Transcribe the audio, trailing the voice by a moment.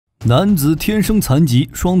男子天生残疾，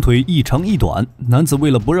双腿一长一短。男子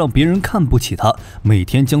为了不让别人看不起他，每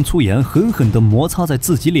天将粗盐狠狠地摩擦在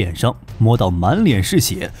自己脸上，磨到满脸是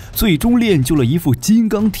血，最终练就了一副金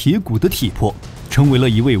刚铁骨的体魄，成为了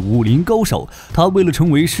一位武林高手。他为了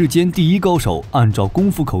成为世间第一高手，按照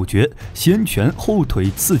功夫口诀先拳后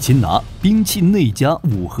腿刺擒拿，兵器内家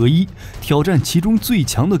5合1，挑战其中最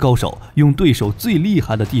强的高手，用对手最厉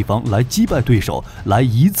害的地方来击败对手，来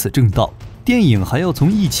以此正道。电影还要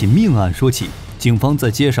从一起命案说起。警方在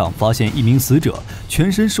街上发现一名死者，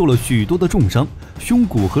全身受了许多的重伤，胸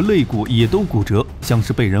骨和肋骨也都骨折，像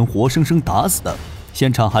是被人活生生打死的。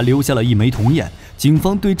现场还留下了一枚铜眼。警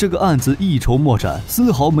方对这个案子一筹莫展，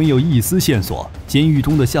丝毫没有一丝线索。监狱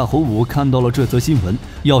中的夏侯武看到了这则新闻，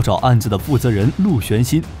要找案子的负责人陆玄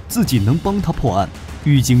心，自己能帮他破案。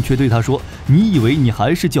狱警却对他说：“你以为你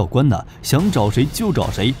还是教官呢？想找谁就找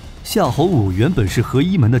谁。”夏侯武原本是合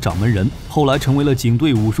一门的掌门人，后来成为了警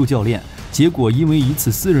队武术教练，结果因为一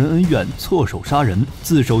次私人恩怨错手杀人，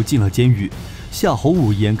自首进了监狱。夏侯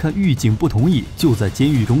武眼看狱警不同意，就在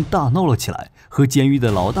监狱中大闹了起来，和监狱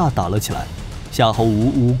的老大打了起来。夏侯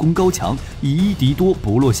武武功高强，以一敌多，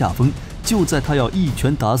不落下风。就在他要一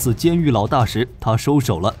拳打死监狱老大时，他收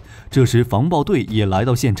手了。这时防暴队也来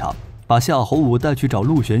到现场，把夏侯武带去找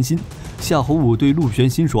陆玄心。夏侯武对陆玄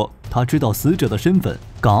心说，他知道死者的身份，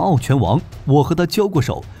港澳拳王，我和他交过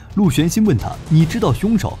手。陆玄心问他，你知道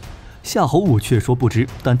凶手？夏侯武却说不知，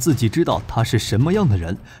但自己知道他是什么样的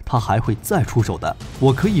人，他还会再出手的。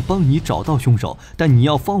我可以帮你找到凶手，但你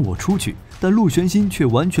要放我出去。但陆玄心却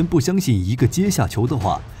完全不相信一个阶下囚的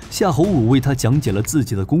话。夏侯武为他讲解了自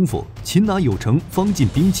己的功夫，擒拿有成，方进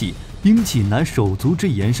兵器，兵器乃手足之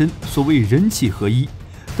延伸，所谓人气合一。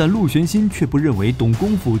但陆玄心却不认为懂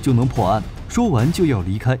功夫就能破案，说完就要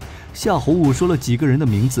离开。夏侯武说了几个人的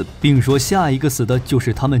名字，并说下一个死的就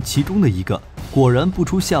是他们其中的一个。果然不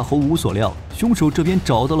出夏侯武所料，凶手这边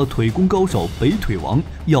找到了腿功高手北腿王，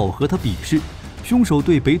要和他比试。凶手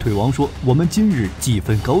对北腿王说，我们今日既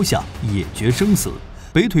分高下，也决生死。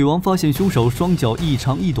北腿王发现凶手双脚一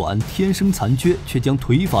长一短，天生残缺，却将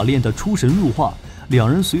腿法练得出神入化。两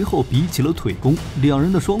人随后比起了腿功，两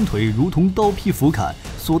人的双腿如同刀劈斧砍，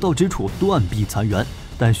所到之处断壁残垣。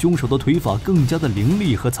但凶手的腿法更加的凌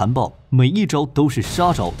厉和残暴，每一招都是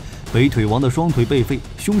杀招。北腿王的双腿被废，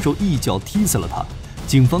凶手一脚踢死了他。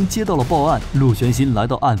警方接到了报案，陆玄心来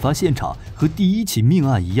到案发现场，和第一起命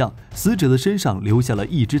案一样，死者的身上留下了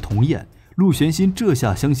一只铜眼。陆玄心这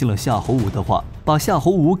下相信了夏侯武的话，把夏侯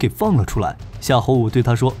武给放了出来。夏侯武对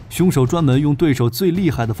他说，凶手专门用对手最厉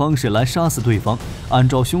害的方式来杀死对方。按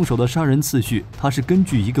照凶手的杀人次序，他是根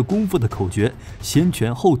据一个功夫的口诀，先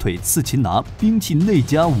拳后腿刺擒拿，兵器内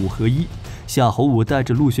家5合1。夏侯武带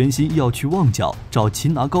着陆玄心要去旺角找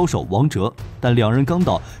擒拿高手王哲，但两人刚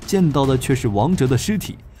到，见到的却是王哲的尸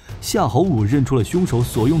体。夏侯武认出了凶手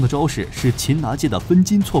所用的招式是擒拿界的分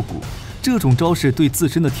筋错骨，这种招式对自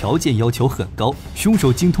身的条件要求很高，凶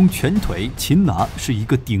手精通拳腿擒拿，是一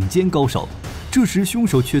个顶尖高手。这时凶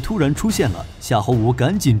手却突然出现了，夏侯武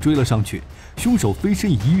赶紧追了上去，凶手飞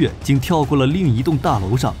身一跃，竟跳过了另一栋大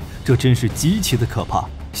楼上，这真是极其的可怕。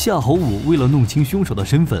夏侯武为了弄清凶手的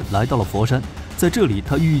身份，来到了佛山，在这里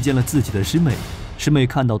他遇见了自己的师妹。师妹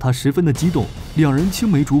看到他十分的激动，两人青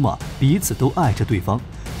梅竹马，彼此都爱着对方。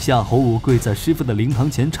夏侯武跪在师父的灵堂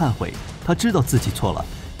前忏悔，他知道自己错了。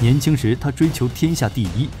年轻时他追求天下第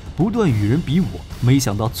一，不断与人比我，没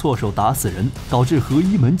想到错手打死人，导致合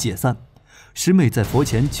一门解散。师妹在佛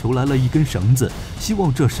前求来了一根绳子，希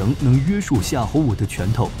望这绳能约束夏侯武的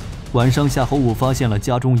拳头。晚上夏侯武发现了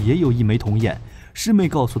家中也有一枚铜眼，师妹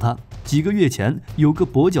告诉他，几个月前有个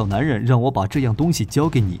跛脚男人让我把这样东西交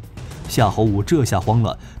给你。夏侯武这下慌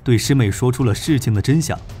了，对师妹说出了事情的真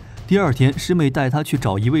相。第二天，师妹带他去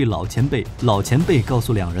找一位老前辈，老前辈告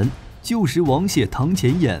诉两人，旧时王谢堂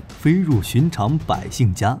前燕，飞入寻常百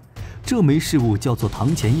姓家。这枚饰物叫做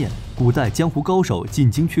堂前燕，古代江湖高手进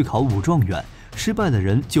京去考武状元，失败的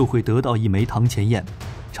人就会得到一枚堂前燕。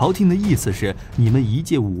朝廷的意思是，你们一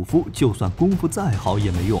介武夫，就算功夫再好也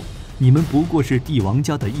没用，你们不过是帝王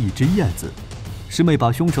家的一只燕子。师妹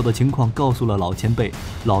把凶手的情况告诉了老前辈，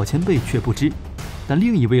老前辈却不知。但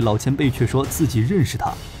另一位老前辈却说自己认识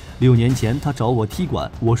他，6年前他找我踢馆，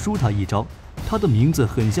我输他一招。他的名字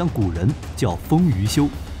很像古人，叫封于修。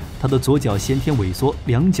他的左脚先天萎缩，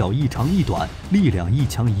两脚一长一短，力量一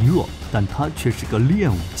强一弱，但他却是个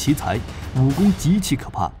练武奇才，武功极其可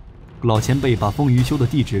怕。老前辈把封于修的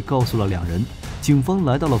地址告诉了两人，警方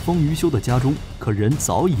来到了封于修的家中，可人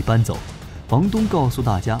早已搬走。房东告诉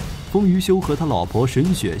大家，封于修和他老婆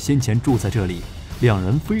沈雪先前住在这里，两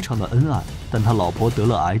人非常的恩爱，但他老婆得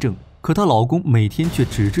了癌症，可她老公每天却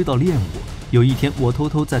只知道练武。有一天，我偷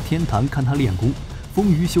偷在天坛看他练功，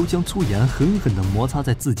风雨修将粗盐狠狠地摩擦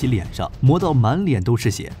在自己脸上，磨到满脸都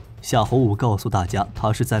是血。夏侯武告诉大家，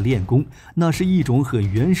他是在练功，那是一种很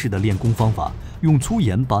原始的练功方法，用粗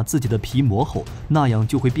盐把自己的皮磨厚，那样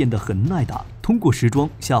就会变得很耐打。通过时装，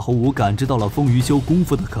夏侯武感知到了风雨修功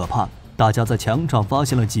夫的可怕。大家在墙上发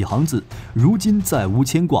现了几行字：如今再无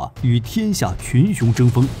牵挂，与天下群雄争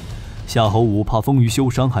锋。夏侯武怕风雨修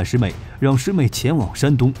伤害师妹，让师妹前往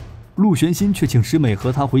山东。陆玄心却请师妹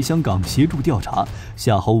和他回香港协助调查。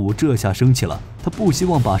夏侯武这下生气了，他不希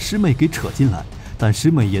望把师妹给扯进来，但师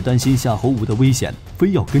妹也担心夏侯武的危险，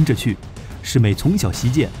非要跟着去。师妹从小习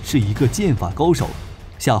剑，是一个剑法高手。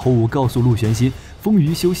夏侯武告诉陆玄心，风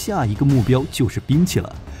雨修下一个目标就是兵器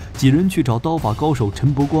了。几人去找刀法高手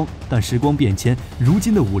陈伯光，但时光变迁，如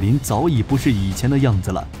今的武林早已不是以前的样子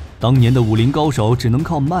了。当年的武林高手只能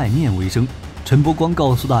靠卖面为生。陈伯光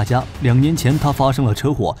告诉大家，2年前他发生了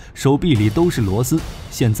车祸，手臂里都是螺丝。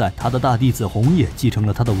现在他的大弟子红叶继承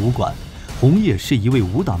了他的武馆。红叶是一位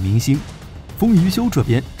武打明星。风雨修这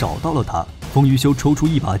边找到了他，风雨修抽出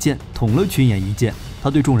一把剑，捅了群演一剑。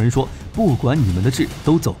他对众人说：“不管你们的事，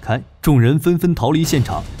都走开。”众人纷纷逃离现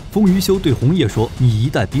场。风雨修对红叶说：“你一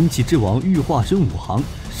代兵器之王，欲化身武行，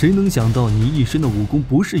谁能想到你一身的武功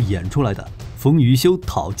不是演出来的？”风雨修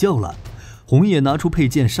讨教了。红叶拿出佩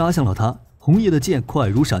剑杀向了他。红叶的剑快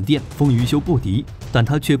如闪电，风雨修不敌，但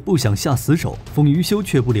他却不想下死手。风雨修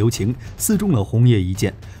却不留情，刺中了红叶一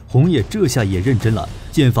剑。红叶这下也认真了，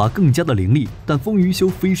剑法更加的凌厉，但风雨修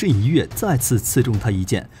飞身一跃，再次刺中他一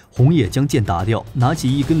剑。红叶将剑打掉，拿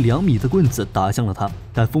起一根2米的棍子打向了他，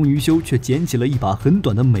但风雨修却捡起了一把很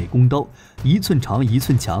短的美工刀，1寸长1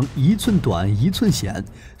寸强，1寸短1寸险。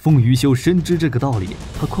风雨修深知这个道理，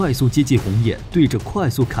他快速接近红叶，对着快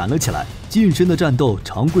速砍了起来。近身的战斗，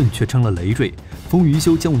长棍却成了累赘。风雨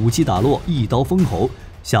修将武器打落，一刀封喉。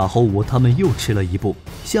夏侯武他们又迟了一步，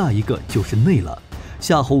下一个就是内了。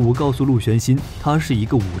夏侯武告诉陆玄心，他是一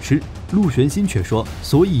个武痴。陆玄心却说：“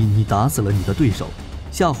所以你打死了你的对手。”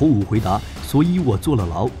夏侯武回答：“所以我坐了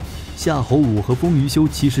牢。”夏侯武和风雨修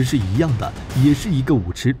其实是一样的，也是一个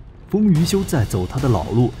武痴。风雨修在走他的老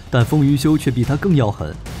路，但风雨修却比他更要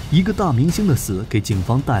狠。一个大明星的死给警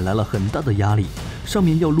方带来了很大的压力，上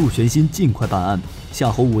面要陆玄心尽快办案。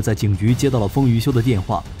夏侯武在警局接到了风雨修的电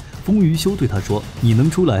话。风雨修对他说：“你能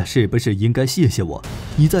出来是不是应该谢谢我？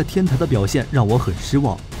你在天台的表现让我很失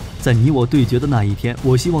望。在你我对决的那一天，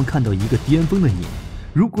我希望看到一个巅峰的你。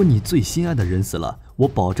如果你最心爱的人死了，我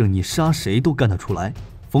保证你杀谁都干得出来。”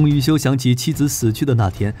风雨修想起妻子死去的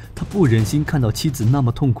那天，他不忍心看到妻子那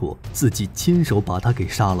么痛苦，自己亲手把她给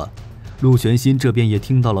杀了。陆玄心这边也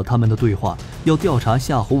听到了他们的对话，要调查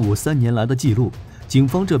夏侯武3年来的记录。警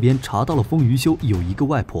方这边查到了风雨修有一个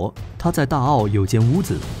外婆，她在大澳有间屋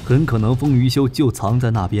子，很可能风雨修就藏在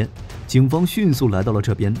那边。警方迅速来到了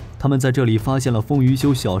这边，他们在这里发现了风雨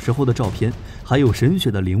修小时候的照片，还有神血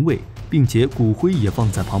的灵位，并且骨灰也放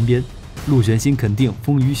在旁边。陆玄心肯定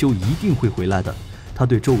风雨修一定会回来的，他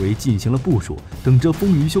对周围进行了部署，等着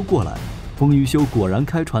风雨修过来。风雨修果然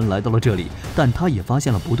开船来到了这里，但他也发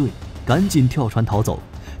现了不对，赶紧跳船逃走。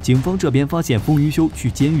警方这边发现风雨修去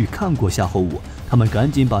监狱看过夏侯武，他们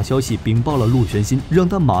赶紧把消息禀报了陆玄心，让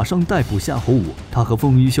他马上逮捕夏侯武，他和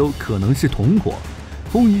风雨修可能是同伙。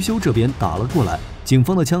风雨修这边打了过来，警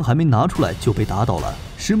方的枪还没拿出来就被打倒了。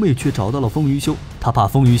师妹却找到了风雨修，他怕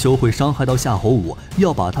风雨修会伤害到夏侯武，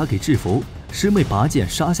要把他给制服。师妹拔剑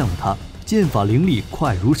杀向了他，剑法凌厉，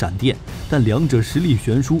快如闪电，但两者实力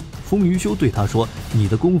悬殊。风雨修对他说：“你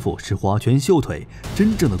的功夫是花拳绣腿，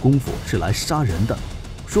真正的功夫是来杀人的。”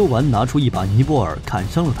说完，拿出一把尼泊尔砍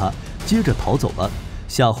伤了他，接着逃走了。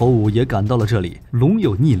夏侯武也赶到了这里，龙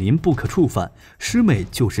有逆鳞不可触犯，师妹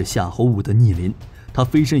就是夏侯武的逆鳞。他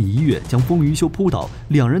飞身一跃，将风雨修扑倒，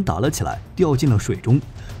两人打了起来，掉进了水中。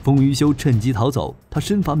风雨修趁机逃走，他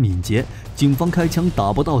身法敏捷，警方开枪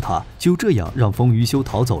打不到他，就这样让风雨修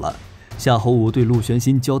逃走了。夏侯武对陆玄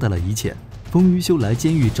心交代了一切。风雨修来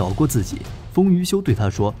监狱找过自己，风雨修对他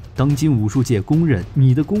说：“当今武术界公认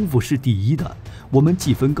你的功夫是第一的，我们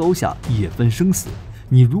既分高下，也分生死。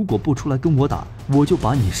你如果不出来跟我打，我就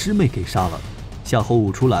把你师妹给杀了。”夏侯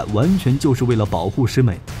武出来完全就是为了保护师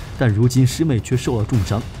妹，但如今师妹却受了重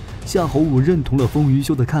伤。夏侯武认同了风雨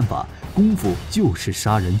修的看法，功夫就是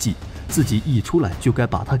杀人技，自己一出来就该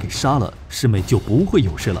把他给杀了，师妹就不会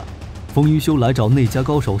有事了。风雨修来找内家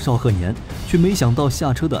高手邵鹤年，却没想到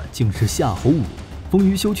下车的竟是夏侯武。风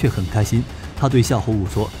雨修却很开心，他对夏侯武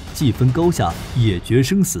说：“既分高下，也决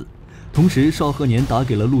生死。”同时，邵鹤年打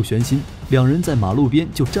给了陆玄心，两人在马路边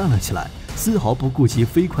就站了起来，丝毫不顾及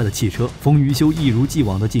飞快的汽车。风雨修一如既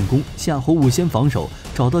往的进攻，夏侯武先防守，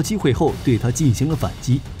找到机会后对他进行了反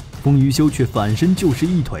击。丰腴修却反身就是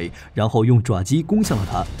一腿，然后用爪击攻向了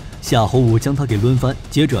他。夏侯武将他给抡翻，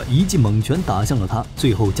接着一记猛拳打向了他，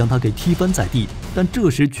最后将他给踢翻在地。但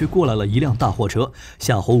这时却过来了一辆大货车，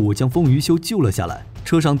夏侯武将丰腴修救了下来。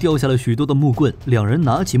车上掉下了许多的木棍，两人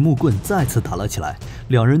拿起木棍再次打了起来。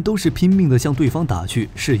两人都是拼命地向对方打去，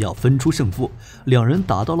是要分出胜负。两人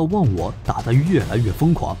打到了忘我，打得越来越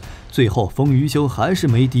疯狂。最后丰腴修还是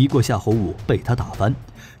没敌过夏侯武，被他打翻。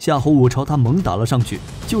夏侯武朝他猛打了上去，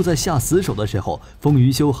就在下死手的时候，丰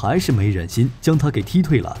腴修还是没忍心，将他给踢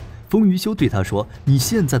退了。丰腴修对他说：“你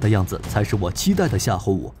现在的样子才是我期待的夏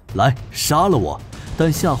侯武，来杀了我！”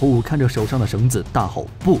但夏侯武看着手上的绳子，大吼：“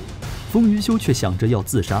不！”丰腴修却想着要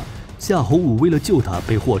自杀。夏侯武为了救他，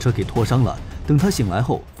被货车给拖伤了。等他醒来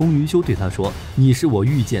后，丰腴修对他说：“你是我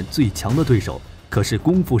遇见最强的对手，可是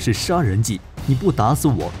功夫是杀人技，你不打死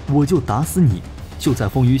我，我就打死你。”就在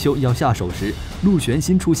丰腴修要下手时，陆玄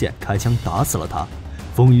心出现，开枪打死了他。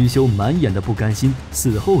丰腴修满眼的不甘心，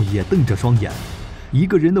死后也瞪着双眼。一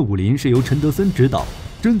个人的武林是由陈德森执导，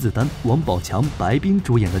甄子丹、王宝强、白冰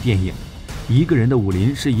主演的电影。一个人的武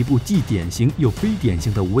林是一部既典型又非典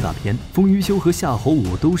型的武打片。丰腴修和夏侯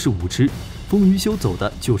武都是武痴，丰腴修走的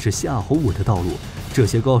就是夏侯武的道路。这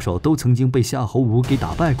些高手都曾经被夏侯武给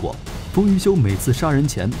打败过。丰腴修每次杀人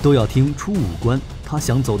前都要听出武关，他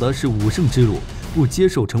想走的是武圣之路，不接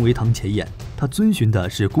受成为堂前燕。他遵循的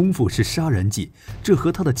是功夫是杀人技，这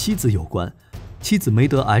和他的妻子有关。妻子没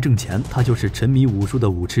得癌症前，他就是沉迷武术的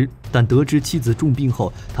武痴，但得知妻子重病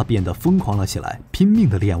后，他变得疯狂了起来，拼命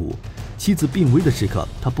的练武。妻子病危的时刻，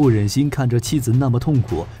他不忍心看着妻子那么痛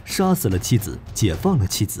苦，杀死了妻子，解放了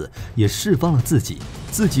妻子，也释放了自己。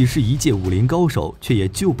自己是一介武林高手，却也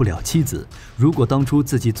救不了妻子。如果当初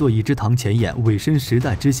自己做一只堂前燕，委身时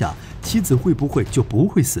代之下，妻子会不会就不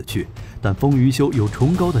会死去？但丰腴修有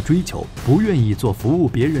崇高的追求，不愿意做服务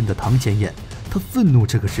别人的堂前燕。他愤怒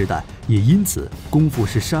这个时代，也因此功夫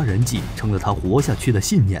是杀人技成了他活下去的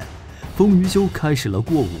信念。丰腴修开始了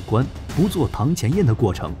过五关不做堂前燕的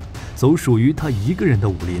过程，走属于他一个人的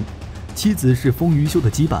武林。妻子是丰腴修的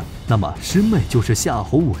羁绊，那么师妹就是夏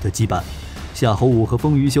侯武的羁绊。夏侯武和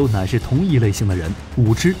丰腴修乃是同一类型的人，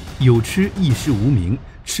武痴，有痴亦是无名，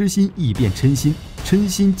痴心亦变嗔心，嗔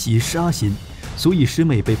心即杀心。所以师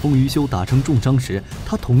妹被丰腴修打成重伤时，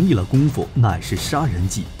他同意了功夫乃是杀人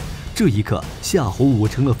技。这一刻，夏侯武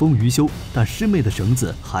成了丰腴修，但师妹的绳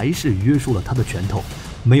子还是约束了他的拳头，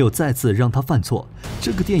没有再次让他犯错。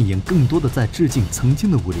这个电影更多的在致敬曾经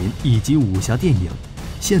的武林以及武侠电影。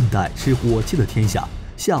现代是火气的天下，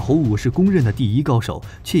夏侯武是公认的第一高手，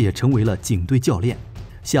却也成为了警队教练。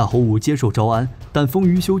夏侯武接受招安，但丰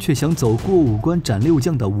腴修却想走过五关斩六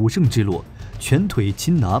将的武圣之路，拳腿、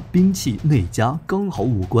擒拿、兵器、内家刚好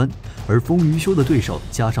5关，而丰腴修的对手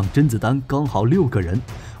加上甄子丹刚好6个人，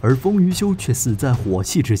而丰腴修却死在火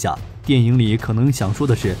气之下。电影里可能想说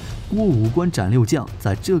的是，过五关斩六将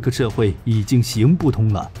在这个社会已经行不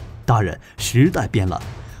通了。大人，时代变了。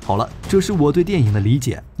好了，这是我对电影的理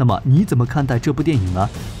解，那么你怎么看待这部电影呢？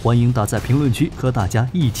欢迎打在评论区和大家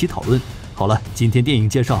一起讨论。好了，今天电影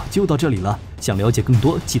介绍就到这里了，想了解更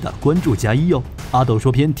多记得关注加1哦。阿斗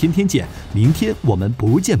说片天天见，明天我们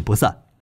不见不散。